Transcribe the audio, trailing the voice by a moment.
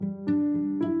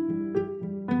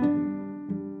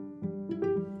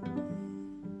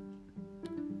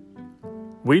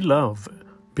We love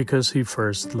because he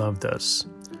first loved us.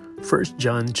 1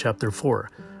 John chapter 4,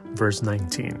 verse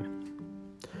 19.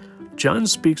 John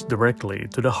speaks directly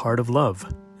to the heart of love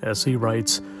as he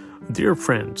writes, "Dear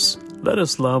friends, let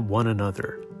us love one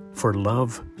another, for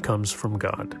love comes from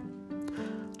God."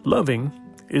 Loving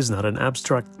is not an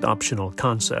abstract optional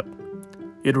concept.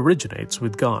 It originates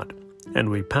with God, and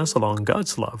we pass along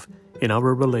God's love in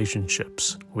our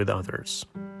relationships with others.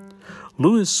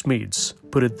 Lewis Smedes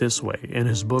put it this way in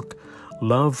his book,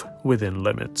 Love Within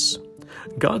Limits.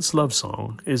 God's love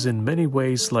song is in many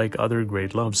ways like other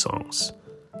great love songs.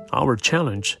 Our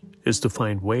challenge is to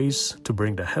find ways to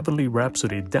bring the heavenly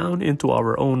rhapsody down into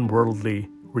our own worldly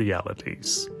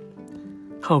realities.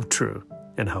 How true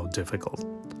and how difficult.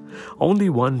 Only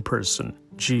one person,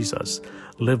 Jesus,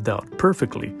 lived out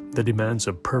perfectly the demands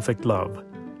of perfect love,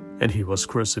 and he was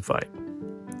crucified.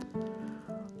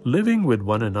 Living with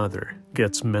one another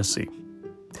gets messy,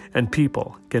 and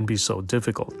people can be so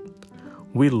difficult.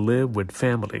 We live with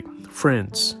family,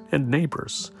 friends, and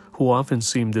neighbors who often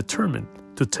seem determined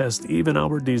to test even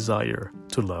our desire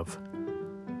to love.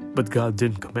 But God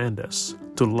didn't command us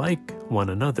to like one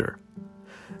another.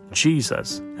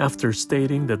 Jesus, after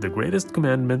stating that the greatest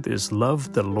commandment is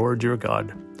love the Lord your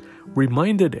God,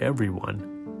 reminded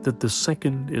everyone that the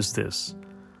second is this: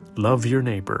 love your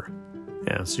neighbor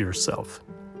as yourself.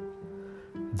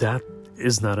 That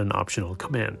is not an optional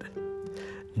command.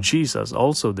 Jesus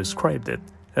also described it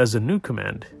as a new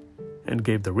command and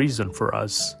gave the reason for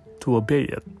us to obey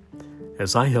it.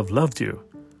 As I have loved you,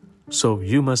 so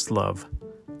you must love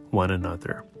one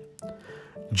another.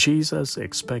 Jesus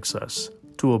expects us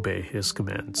to obey his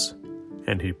commands,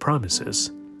 and he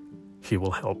promises he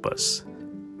will help us.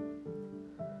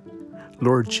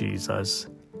 Lord Jesus,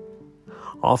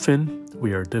 often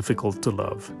we are difficult to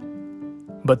love,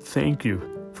 but thank you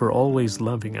for always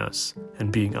loving us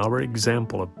and being our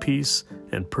example of peace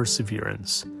and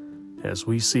perseverance as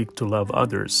we seek to love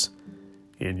others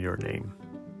in your name.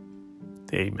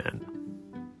 Amen.